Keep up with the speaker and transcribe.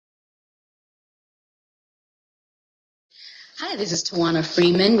Hi, this is Tawana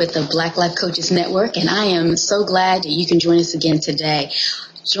Freeman with the Black Life Coaches Network, and I am so glad that you can join us again today.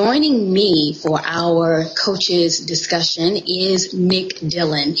 Joining me for our coaches discussion is Nick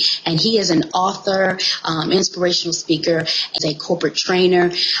Dillon, and he is an author, inspirational speaker, and a corporate trainer.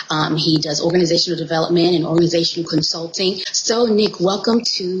 He does organizational development and organizational consulting. So, Nick, welcome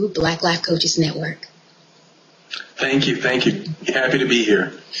to Black Life Coaches Network. Thank you. Happy to be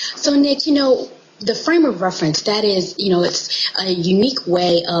here. So, Nick, the frame of reference, that is, it's a unique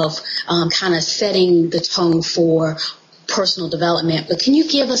way of kind of setting the tone for personal development. But can you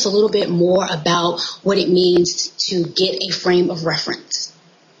give us a little bit more about what it means to get a frame of reference?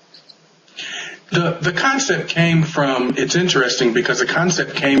 The concept came from, it's interesting because the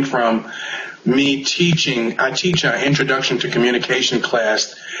concept came from me teaching. I teach an introduction to communication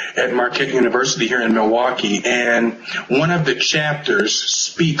class at Marquette University here in Milwaukee, and one of the chapters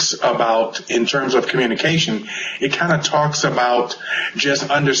speaks about, in terms of communication, it kind of talks about just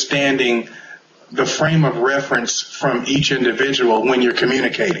understanding the frame of reference from each individual when you're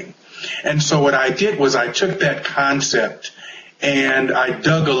communicating. And so what I did was I took that concept and I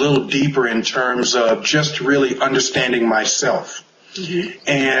dug a little deeper in terms of just really understanding myself. Mm-hmm.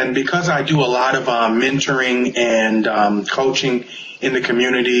 And because I do a lot of mentoring and coaching in the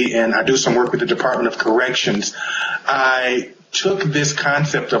community, and I do some work with the Department of Corrections, I took this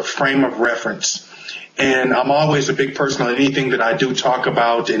concept of frame of reference. And I'm always a big person on anything that I do talk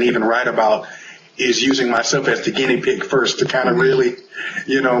about and even write about is using myself as the guinea pig first to kind of really,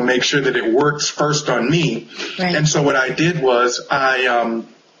 make sure that it works first on me. Right. And so what I did was I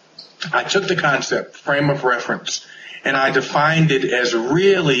took the concept, frame of reference, and I defined it as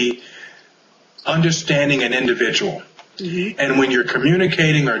really understanding an individual. Mm-hmm. And when you're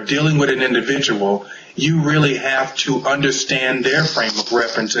communicating or dealing with an individual, you really have to understand their frame of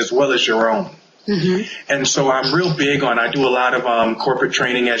reference as well as your own. Mm-hmm. And so I'm real big on, I do a lot of corporate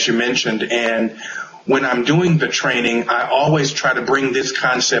training, as you mentioned, and when I'm doing the training, I always try to bring this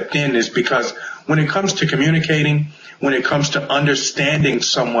concept in, is because when it comes to communicating, when it comes to understanding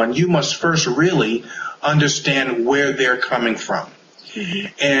someone, you must first really understand where they're coming from. Mm-hmm.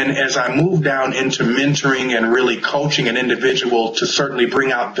 And as I move down into mentoring and really coaching an individual to certainly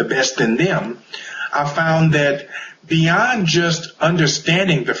bring out the best in them, I found that beyond just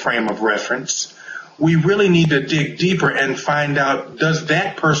understanding the frame of reference, we really need to dig deeper and find out, does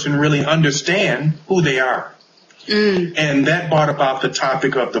that person really understand who they are? Mm. And that brought about the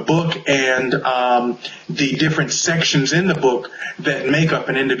topic of the book and the different sections in the book that make up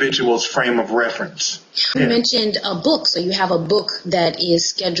an individual's frame of reference. You mentioned a book, so you have a book that is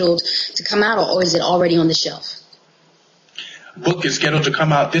scheduled to come out, or is it already on the shelf? Book is scheduled to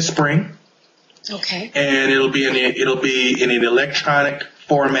come out this spring. Okay. And it'll be in an electronic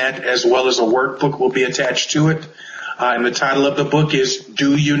format, as well as a workbook will be attached to it. And the title of the book is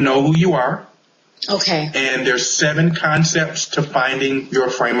Do You Know Who You Are? Okay. And there's 7 concepts to finding your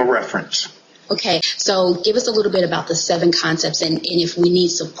frame of reference. Okay, so give us a little bit about the 7 concepts and if we need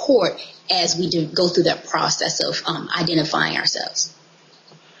support as we go through that process of identifying ourselves.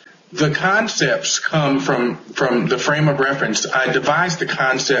 The concepts come from the frame of reference. I devised the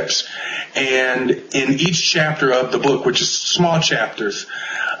concepts, and in each chapter of the book, which is small chapters,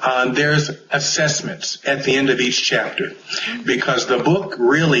 there's assessments at the end of each chapter, because the book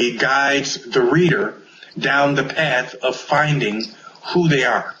really guides the reader down the path of finding who they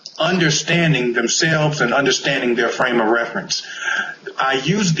are, understanding themselves and understanding their frame of reference. I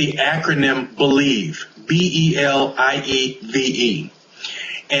use the acronym BELIEVE, BELIEVE.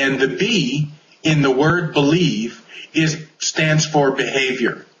 And the B in the word believe stands for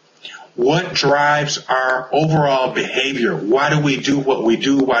behavior. What drives our overall behavior? Why do we do what we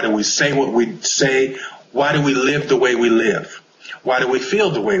do? Why do we say what we say? Why do we live the way we live? Why do we feel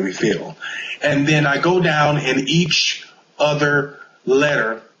the way we feel? And then I go down in each other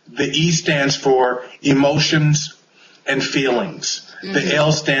letter. The E stands for emotions and feelings. Mm-hmm. The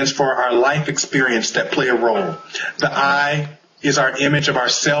L stands for our life experience that play a role. The I is our image of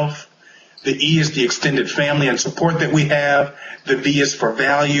ourself. The E is the extended family and support that we have. The V is for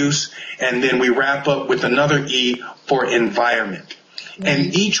values. And then we wrap up with another E for environment. Mm-hmm.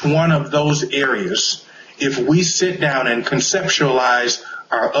 And each one of those areas, if we sit down and conceptualize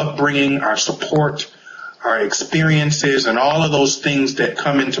our upbringing, our support, our experiences, and all of those things that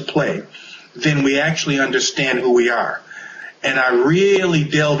come into play, then we actually understand who we are. And I really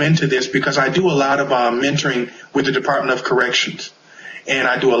delve into this because I do a lot of mentoring with the Department of Corrections. And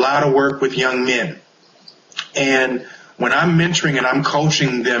I do a lot of work with young men. And when I'm mentoring and I'm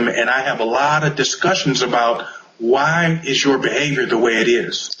coaching them and I have a lot of discussions about why is your behavior the way it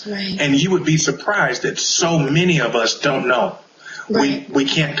is? Right. And you would be surprised that so many of us don't know. Right. We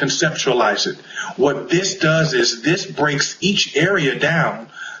can't conceptualize it. What this does is this breaks each area down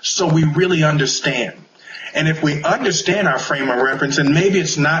so we really understand. And if we understand our frame of reference, and maybe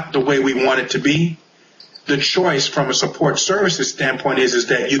it's not the way we want it to be, the choice from a support services standpoint is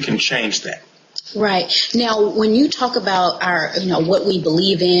that you can change that. Right. Now, when you talk about our, what we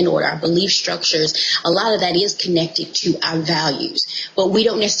believe in or our belief structures, a lot of that is connected to our values, but we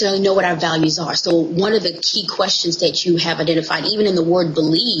don't necessarily know what our values are. So one of the key questions that you have identified, even in the word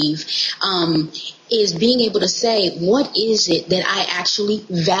believe, is being able to say, what is it that I actually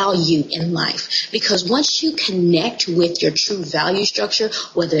value in life? Because once you connect with your true value structure,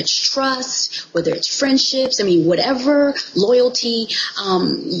 whether it's trust, whether it's friendships, whatever, loyalty,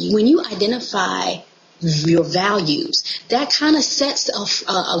 when you identify your values, that kind of sets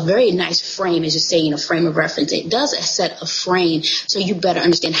a very nice frame, as you say, a frame of reference. It does set a frame so you better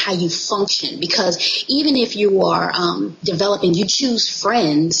understand how you function. Because even if you are developing, you choose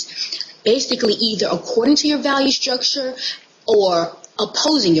friends basically either according to your value structure or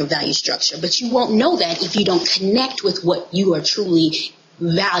opposing your value structure. But you won't know that if you don't connect with what you are truly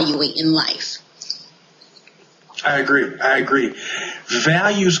valuing in life. I agree.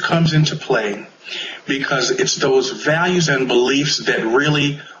 Values comes into play because it's those values and beliefs that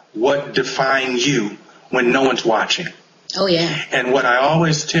really what define you when no one's watching. Oh, yeah. And what I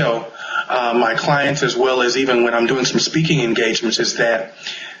always tell my clients, as well as even when I'm doing some speaking engagements, is that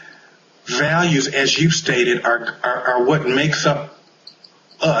values, as you stated, are what makes up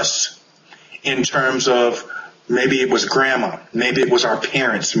us in terms of maybe it was grandma, maybe it was our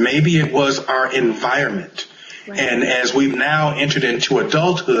parents, maybe it was our environment. Right. And as we've now entered into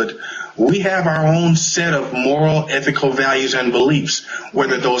adulthood, we have our own set of moral, ethical values and beliefs,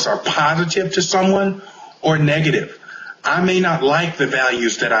 whether those are positive to someone or negative. I may not like the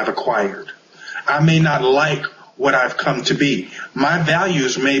values that I've acquired. I may not like what I've come to be. My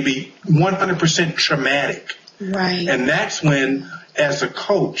values may be 100% traumatic. Right. And that's when, as a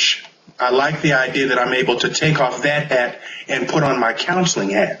coach, I like the idea that I'm able to take off that hat and put on my counseling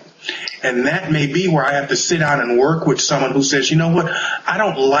hat. And that may be where I have to sit down and work with someone who says, you know what, I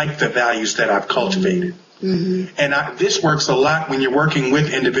don't like the values that I've cultivated. Mm-hmm. And this works a lot when you're working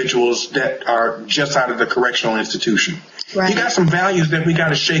with individuals that are just out of the correctional institution. Right. You got some values that we got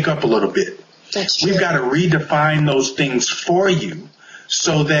to shake up a little bit. That's true. We've got to redefine those things for you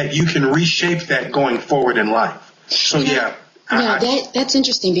so that you can reshape that going forward in life. So, that's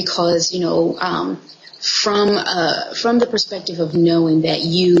interesting because, from the perspective of knowing that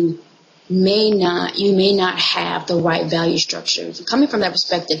you may not have the right value structure. Coming from that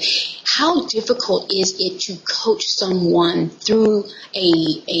perspective, how difficult is it to coach someone through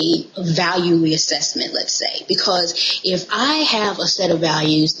a value reassessment, let's say? Because if I have a set of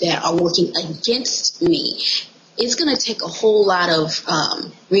values that are working against me, it's going to take a whole lot of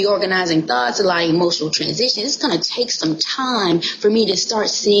reorganizing thoughts, a lot of emotional transition. It's going to take some time for me to start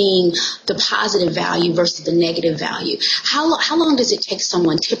seeing the positive value versus the negative value. How long does it take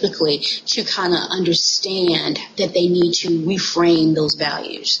someone typically to kind of understand that they need to reframe those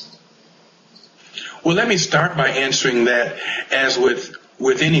values? Well, let me start by answering that. As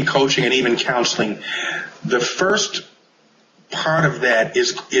with any coaching and even counseling, the first part of that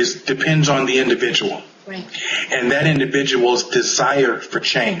is depends on the individual. Right. And that individual's desire for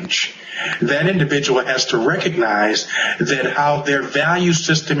change. That individual has to recognize that how their value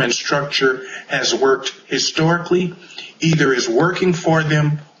system and structure has worked historically either is working for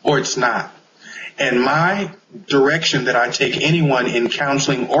them or it's not. And my direction that I take anyone in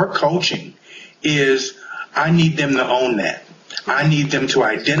counseling or coaching is I need them to own that. I need them to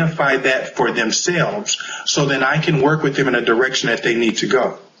identify that for themselves so then I can work with them in a direction that they need to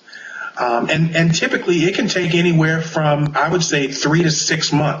go. And typically it can take anywhere from, I would say, 3 to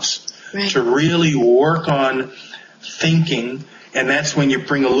 6 months to really work on thinking. And that's when you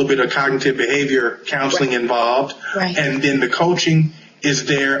bring a little bit of cognitive behavior counseling involved. Right. And then the coaching is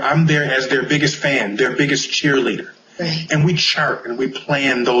there. I'm there as their biggest fan, their biggest cheerleader. Right. And we chart and we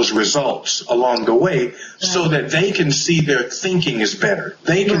plan those results along the way so that they can see their thinking is better.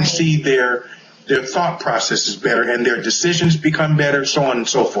 They can see their thought process is better and their decisions become better, so on and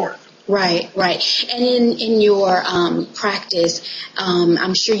so forth. Right. And in your practice,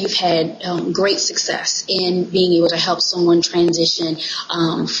 I'm sure you've had great success in being able to help someone transition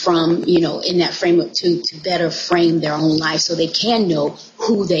from, in that framework to better frame their own life so they can know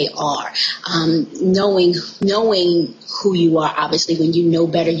who they are. Knowing who you are, obviously, when you know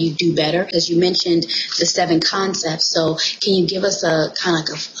better, you do better. As you mentioned, the 7 concepts. So can you give us a kind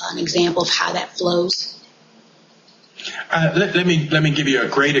of an example of how that flows? Let me give you a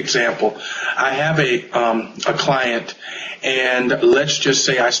great example. I have a client, and let's just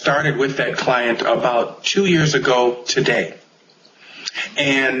say I started with that client about 2 years ago today.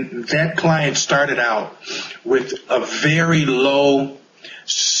 And that client started out with a very low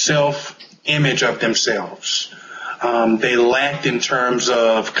self-image of themselves. They lacked in terms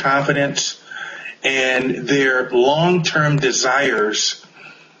of confidence, and their long-term desires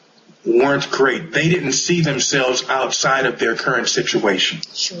weren't great. They didn't see themselves outside of their current situation.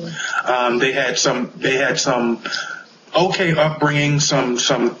 Sure. They had some okay upbringing, some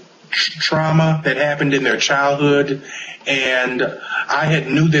trauma that happened in their childhood, and I had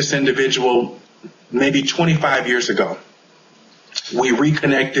knew this individual maybe 25 years ago. We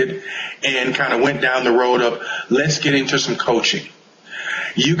reconnected and kind of went down the road of let's get into some coaching.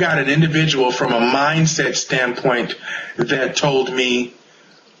 You got an individual from a mindset standpoint that told me,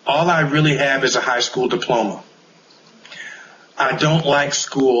 all I really have is a high school diploma. I don't like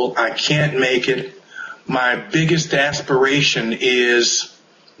school. I can't make it. My biggest aspiration is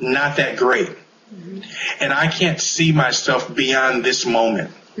not that great. Mm-hmm. And I can't see myself beyond this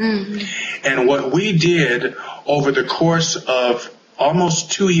moment. Mm-hmm. And what we did over the course of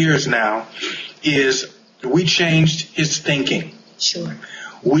almost 2 years now is we changed his thinking. Sure.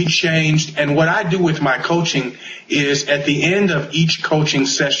 We changed, and what I do with my coaching is at the end of each coaching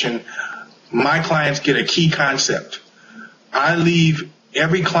session, my clients get a key concept.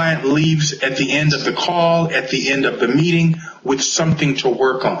 Every client leaves at the end of the call, at the end of the meeting, with something to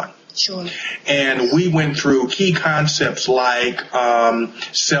work on. Sure. And we went through key concepts like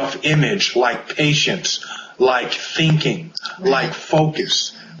self-image, like patience, like thinking, like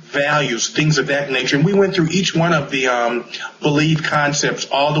focus, values, things of that nature. And we went through each one of the belief concepts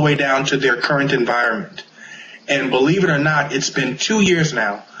all the way down to their current environment. And believe it or not, it's been 2 years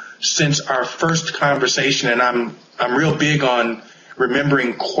now since our first conversation, and I'm real big on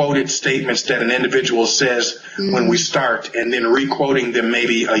remembering quoted statements that an individual says when we start, and then re-quoting them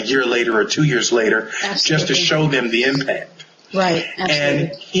maybe a year later or 2 years later, just to show them the impact. Right, absolutely.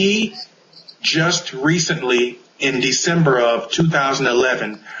 And he just recently, in December of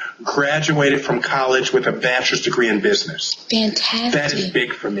 2011, graduated from college with a bachelor's degree in business. Fantastic. That is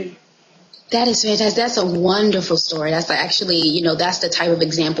big for me. That is fantastic. That's a wonderful story. That's actually, that's the type of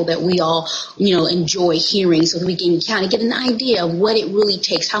example that we all, enjoy hearing, so that we can kind of get an idea of what it really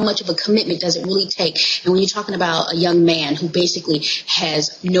takes. How much of a commitment does it really take? And when you're talking about a young man who basically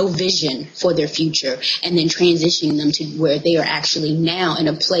has no vision for their future, and then transitioning them to where they are actually now in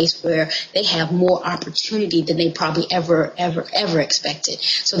a place where they have more opportunity than they probably ever expected.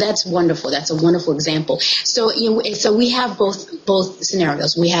 So that's wonderful. That's a wonderful example. So, so we have both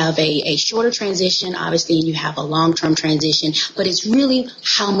scenarios. We have a shorter transition, obviously, and you have a long-term transition, but it's really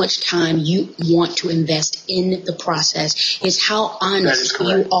how much time you want to invest in the process. It's how honest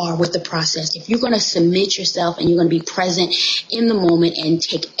you are with the process. If you're going to submit yourself and you're going to be present in the moment and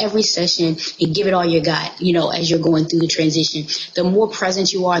take every session and give it all you got, as you're going through the transition, the more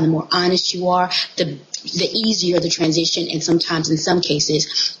present you are, the more honest you are, the easier the transition, and sometimes in some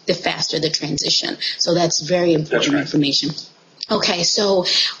cases, the faster the transition. So that's very important information. Okay, so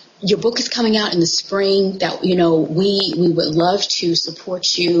your book is coming out in the spring. That we would love to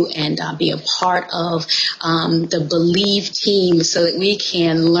support you and be a part of the Believe team, so that we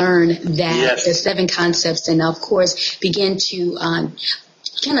can learn that the 7 concepts, and of course begin to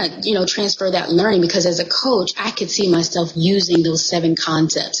transfer that learning, because as a coach, I could see myself using those 7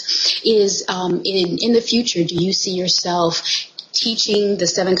 concepts. Is in the future, do you see yourself teaching the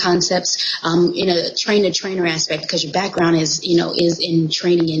 7 concepts in a train-the-trainer aspect, because your background is in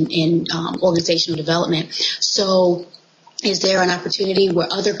training and organizational development? So is there an opportunity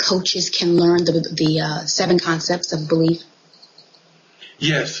where other coaches can learn the 7 concepts of belief?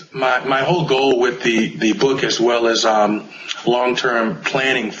 Yes, my whole goal with the book, as well as long-term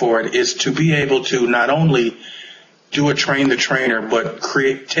planning for it, is to be able to not only do a train-the-trainer, but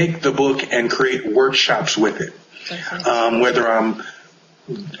take the book and create workshops with it.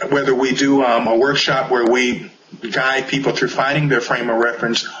 Whether we do a workshop where we guide people through finding their frame of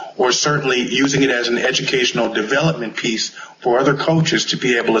reference, or certainly using it as an educational development piece for other coaches to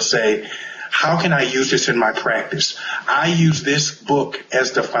be able to say, how can I use this in my practice? I use this book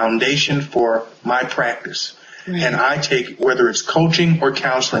as the foundation for my practice. Right. And I take, whether it's coaching or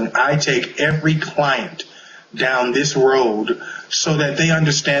counseling, I take every client down this road so that they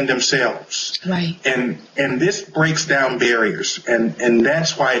understand themselves. Right. And this breaks down barriers, and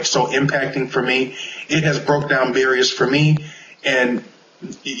that's why it's so impacting for me. It has broke down barriers for me, and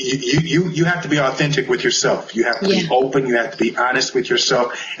you have to be authentic with yourself. You have to be open. You have to be honest with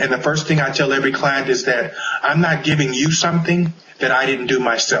yourself. And the first thing I tell every client is that I'm not giving you something that I didn't do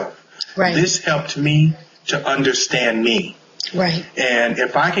myself. Right. This helped me to understand me. Right. And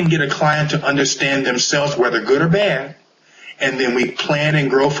if I can get a client to understand themselves, whether good or bad, and then we plan and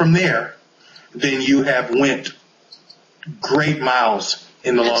grow from there, then you have went great miles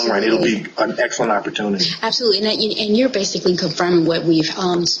in the long run. It'll be an excellent opportunity. Absolutely. And you're basically confirming what we've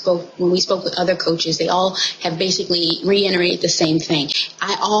when we spoke with other coaches. They all have basically reiterated the same thing.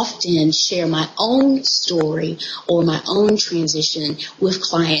 I often share my own story or my own transition with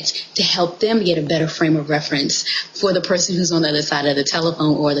clients to help them get a better frame of reference for the person who's on the other side of the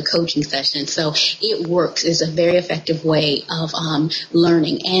telephone or the coaching session. So it works. It's a very effective way of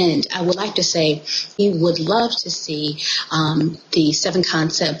learning. And I would like to say we would love to see the 7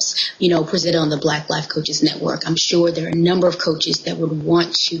 concepts, presented on the Black Life Coaches Network. I'm sure there are a number of coaches that would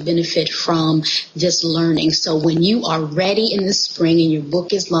want to benefit from this learning. So when you are ready in the spring and your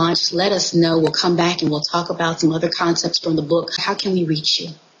book is launched, let us know. We'll come back and we'll talk about some other concepts from the book. How can we reach you?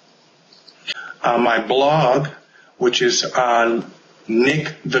 My blog, which is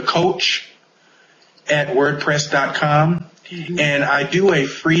Nick the Coach at WordPress.com. And I do a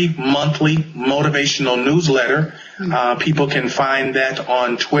free monthly motivational newsletter. People can find that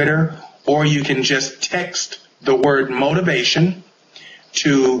on Twitter, or you can just text the word motivation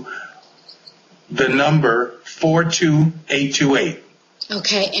to the number 42828.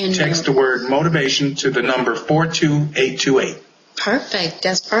 Okay. And text the word motivation to the number 42828. Perfect.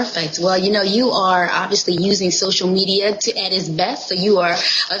 That's perfect. Well, you are obviously using social media at its best, so you are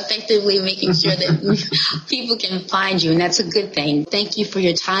effectively making sure that people can find you, and that's a good thing. Thank you for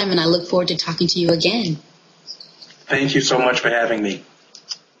your time, and I look forward to talking to you again. Thank you so much for having me.